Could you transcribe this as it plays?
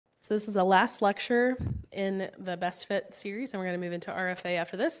So this is the last lecture in the BestFit series, and we're going to move into RFA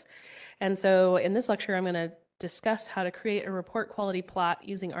after this. And so in this lecture, I'm going to discuss how to create a report quality plot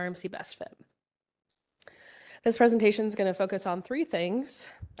using RMC-BestFit. This presentation is going to focus on three things: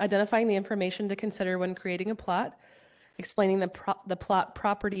 identifying the information to consider when creating a plot, explaining the plot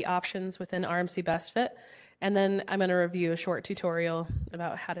property options within RMC-BestFit, and then I'm going to review a short tutorial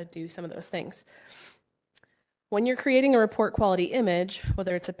about how to do some of those things. When you're creating a report quality image,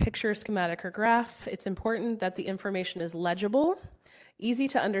 whether it's a picture, schematic, or graph, it's important that the information is legible, easy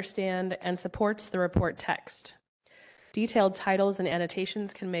to understand, and supports the report text. Detailed titles and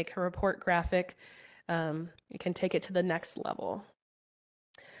annotations can make a report graphic, it can take it to the next level.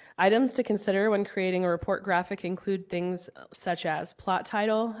 Items to consider when creating a report graphic include things such as plot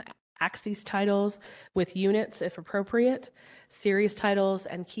title, axes titles with units if appropriate, series titles,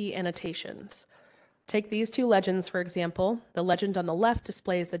 and key annotations. Take these two legends, for example. The legend on the left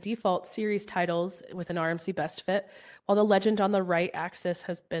displays the default series titles with an RMC-BestFit, while the legend on the right axis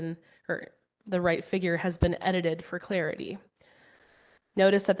has been, or the right figure has been edited for clarity.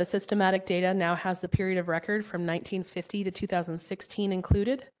 Notice that the systematic data now has the period of record from 1950 to 2016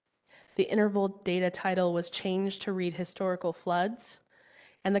 included. The interval data title was changed to read historical floods,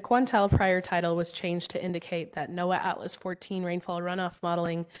 and the quantile prior title was changed to indicate that NOAA Atlas 14 rainfall runoff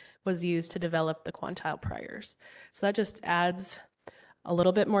modeling was used to develop the quantile priors. So that just adds a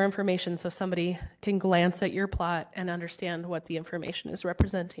little bit more information so somebody can glance at your plot and understand what the information is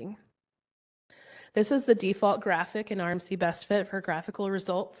representing. This is the default graphic in RMC-BestFit for graphical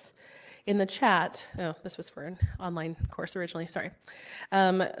results. In the chat, oh, this was for an online course originally, sorry.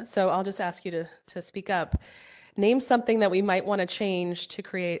 So I'll just ask you to speak up. Name something that we might want to change to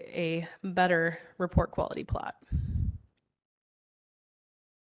create a better report quality plot.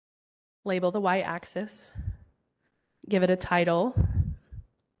 Label the y-axis. Give it a title.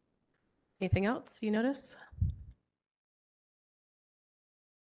 Anything else you notice?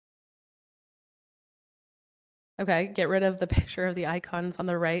 Okay, get rid of the picture of the icons on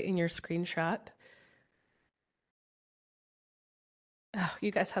the right in your screenshot. Oh,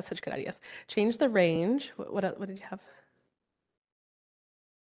 you guys have such good ideas. Change the range. What did you have?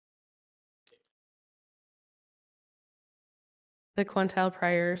 The quantile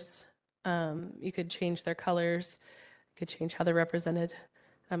priors. You could change their colors. You could change how they're represented.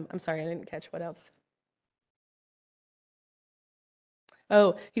 I'm sorry, I didn't catch what else.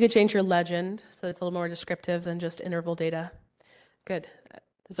 Oh, you could change your legend so it's a little more descriptive than just interval data. Good.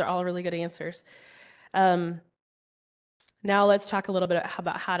 Those are all really good answers. Now let's talk a little bit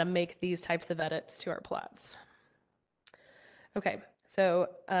about how to make these types of edits to our plots. Okay, so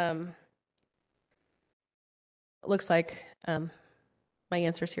it looks like my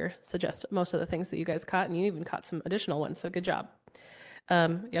answers here suggest most of the things that you guys caught, and you even caught some additional ones, so good job.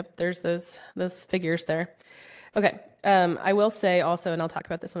 Yep, there's those figures there. Okay, I will say also, and I'll talk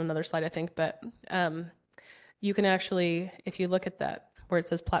about this on another slide, I think, but you can actually, if you look at that where it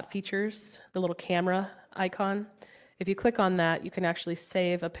says plot features, the little camera icon, if you click on that, you can actually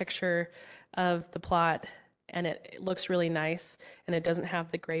save a picture of the plot, and it looks really nice, and it doesn't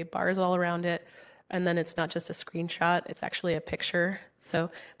have the gray bars all around it, and then it's not just a screenshot, it's actually a picture. So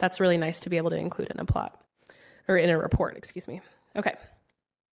that's really nice to be able to include in a plot, or in a report, excuse me. Okay.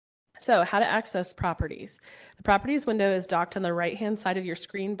 So how to access properties. The properties window is docked on the right-hand side of your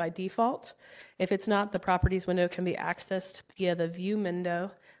screen by default. If it's not, the properties window can be accessed via the view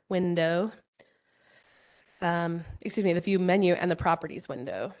the view menu and the properties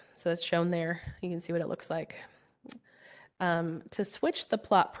window. So it's shown there. You can see what it looks like. To switch the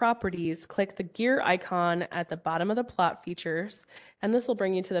plot properties, click the gear icon at the bottom of the plot features, and this will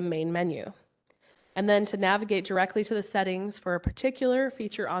bring you to the main menu. And then to navigate directly to the settings for a particular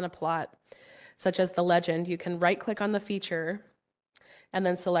feature on a plot, such as the legend, you can right-click on the feature and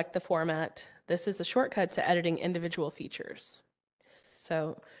then select the format. This is a shortcut to editing individual features.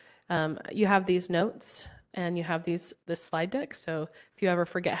 So you have these notes and you have this slide deck. So if you ever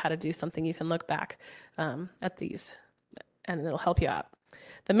forget how to do something, you can look back at these and it'll help you out.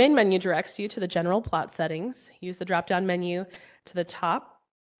 The main menu directs you to the general plot settings. Use the drop-down menu to the top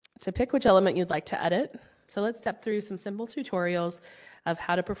to pick which element you'd like to edit. So let's step through some simple tutorials of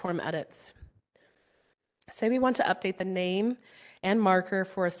how to perform edits. Say we want to update the name and marker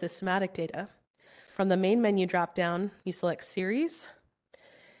for a systematic data. From the main menu drop-down, you select Series.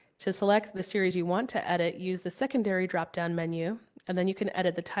 To select the series you want to edit, use the secondary drop-down menu, and then you can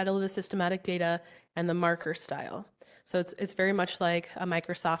edit the title of the systematic data and the marker style. So it's very much like a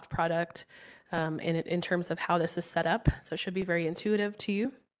Microsoft product in terms of how this is set up. So it should be very intuitive to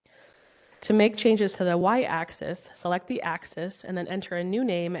you. To make changes to the y-axis, select the axis and then enter a new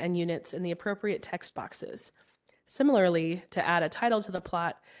name and units in the appropriate text boxes. Similarly, to add a title to the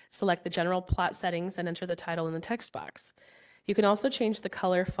plot, select the general plot settings and enter the title in the text box. You can also change the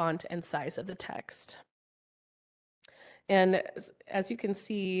color, font, and size of the text. And as you can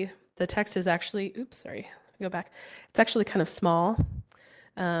see, the text is actually, go back. It's actually kind of small.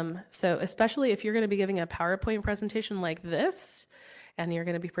 So especially if you're going to be giving a PowerPoint presentation like this, and you're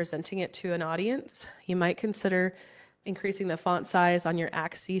going to be presenting it to an audience, you might consider increasing the font size on your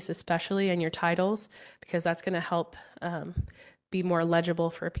axes, especially, and your titles, because that's going to help be more legible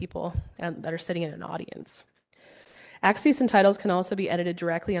for people that are sitting in an audience. Axes and titles can also be edited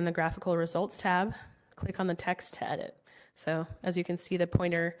directly on the Graphical Results tab. Click on the text to edit. So as you can see, the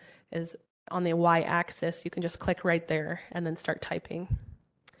pointer is on the y-axis. You can just click right there and then start typing.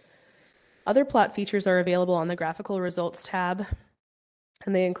 Other plot features are available on the Graphical Results tab,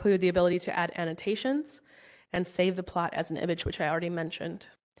 and they include the ability to add annotations and save the plot as an image, which I already mentioned.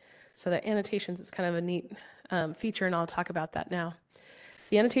 So the annotations is kind of a neat feature, and I'll talk about that now.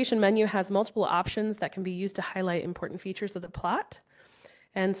 The annotation menu has multiple options that can be used to highlight important features of the plot,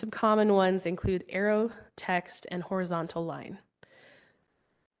 and some common ones include arrow, text, and horizontal line.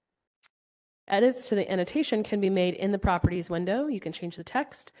 Edits to the annotation can be made in the Properties window. You can change the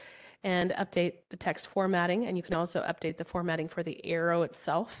text and update the text formatting, and you can also update the formatting for the arrow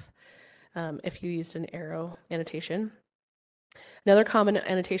itself if you used an arrow annotation. Another common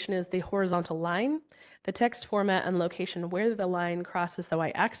annotation is the horizontal line. The text format and location where the line crosses the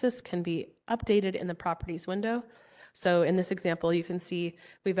y-axis can be updated in the Properties window. So in this example, you can see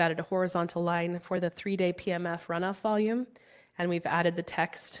we've added a horizontal line for the 3-day PMF runoff volume, and we've added the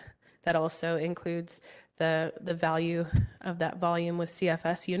text that also includes the value of that volume with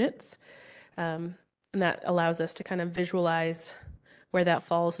CFS units. And that allows us to kind of visualize where that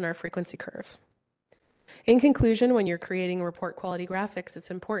falls in our frequency curve. In conclusion, when you're creating report quality graphics,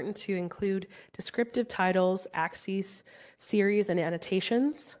 it's important to include descriptive titles, axes, series, and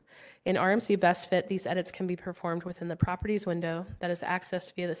annotations. In RMC-BestFit, these edits can be performed within the Properties window that is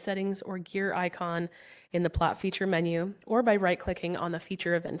accessed via the Settings or Gear icon in the Plot Feature menu, or by right-clicking on the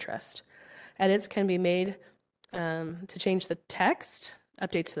feature of interest. Edits can be made to change the text,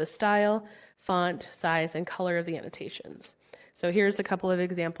 updates to the style, font, size, and color of the annotations. So here's a couple of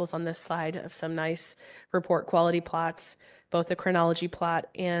examples on this slide of some nice report quality plots. Both the chronology plot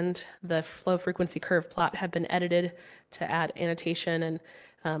and the flow frequency curve plot have been edited to add annotation,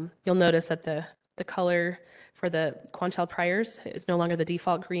 and you'll notice that the color for the quantile priors is no longer the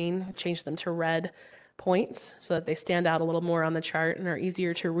default green. Change them to red points so that they stand out a little more on the chart and are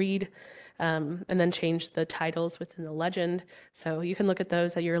easier to read, and then change the titles within the legend. So you can look at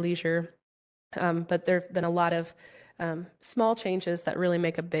those at your leisure, but there have been a lot of small changes that really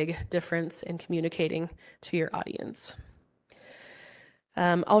make a big difference in communicating to your audience.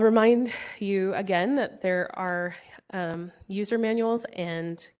 I'll remind you again that there are user manuals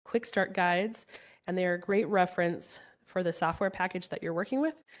and quick start guides, and they are a great reference for the software package that you're working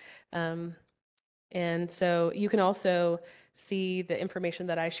with. And so you can also see the information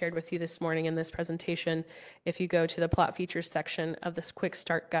that I shared with you this morning in this presentation if you go to the plot features section of this quick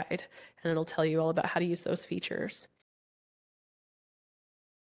start guide, and it'll tell you all about how to use those features.